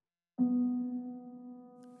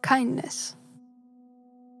Kindness.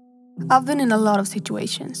 I've been in a lot of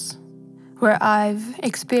situations where I've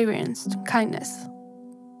experienced kindness.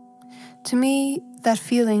 To me, that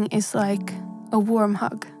feeling is like a warm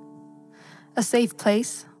hug, a safe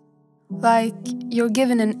place, like you're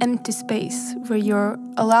given an empty space where you're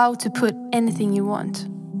allowed to put anything you want.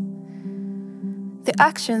 The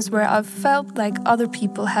actions where I've felt like other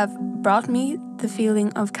people have brought me the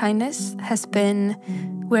feeling of kindness has been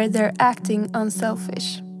where they're acting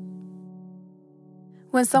unselfish.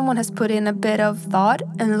 When someone has put in a bit of thought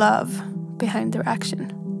and love behind their action.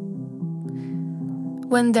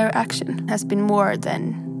 When their action has been more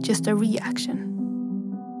than just a reaction.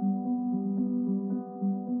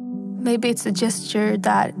 Maybe it's a gesture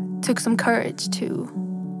that took some courage to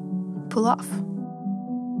pull off.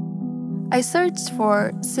 I searched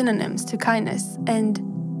for synonyms to kindness, and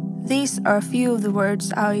these are a few of the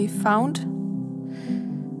words I found.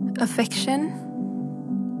 Affection,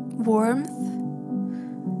 warmth,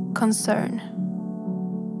 concern,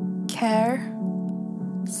 care,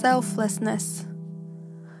 selflessness,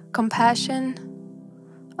 compassion,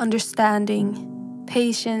 understanding,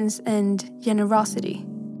 patience, and generosity.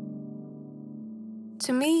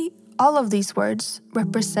 To me, all of these words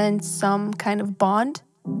represent some kind of bond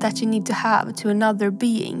that you need to have to another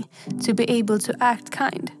being to be able to act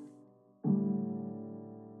kind.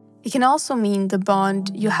 It can also mean the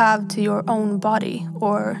bond you have to your own body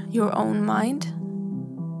or your own mind.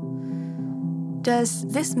 Does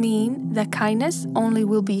this mean that kindness only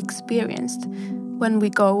will be experienced when we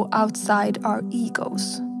go outside our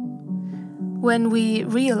egos? When we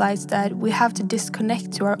realize that we have to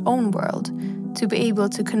disconnect to our own world to be able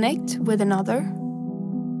to connect with another?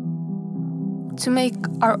 To make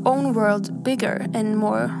our own world bigger and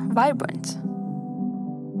more vibrant?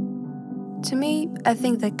 To me, I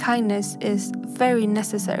think that kindness is very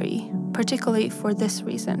necessary, particularly for this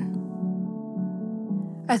reason.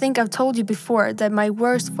 I think I've told you before that my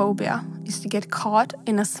worst phobia is to get caught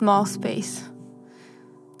in a small space.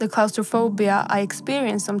 The claustrophobia I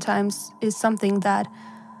experience sometimes is something that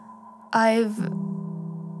I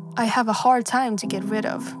have a hard time to get rid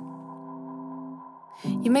of.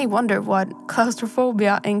 You may wonder what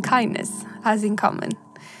claustrophobia and kindness has in common.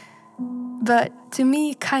 But to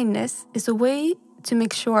me, kindness is a way to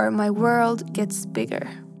make sure my world gets bigger.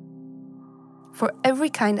 For every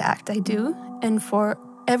kind act I do, and for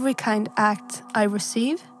every kind act I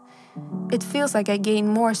receive, it feels like I gain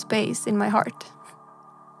more space in my heart.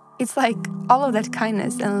 It's like all of that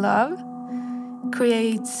kindness and love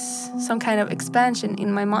creates some kind of expansion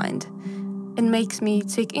in my mind and makes me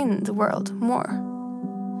take in the world more.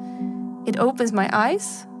 It opens my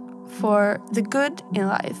eyes for the good in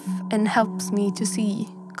life and helps me to see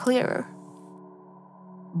clearer.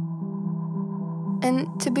 And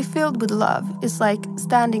to be filled with love is like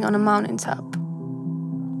standing on a mountaintop.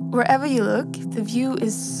 Wherever you look, the view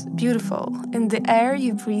is beautiful and the air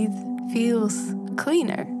you breathe feels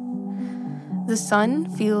cleaner. The sun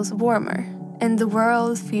feels warmer and the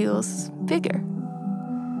world feels bigger.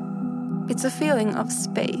 It's a feeling of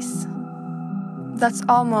space that's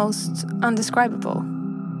almost undescribable.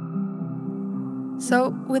 So,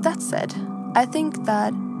 with that said, I think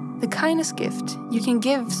that the kindest gift you can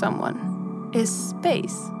give someone is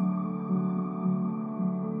space.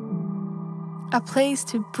 A place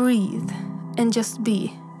to breathe and just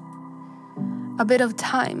be. A bit of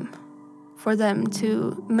time for them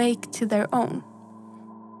to make to their own.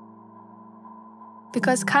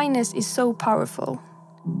 Because kindness is so powerful,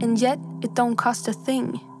 and yet it don't cost a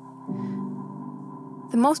thing.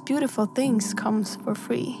 The most beautiful things comes for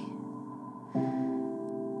free.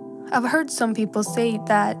 I've heard some people say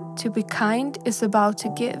that to be kind is about to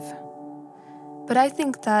give. But I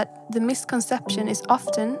think that the misconception is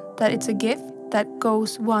often that it's a gift that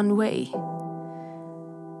goes one way.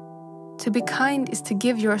 To be kind is to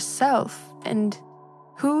give yourself and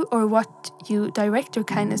who or what you direct your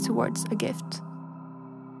kindness towards a gift.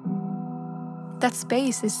 That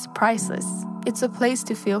space is priceless. It's a place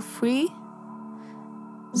to feel free.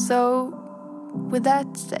 So, with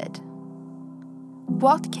that said,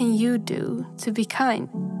 what can you do to be kind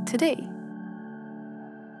today?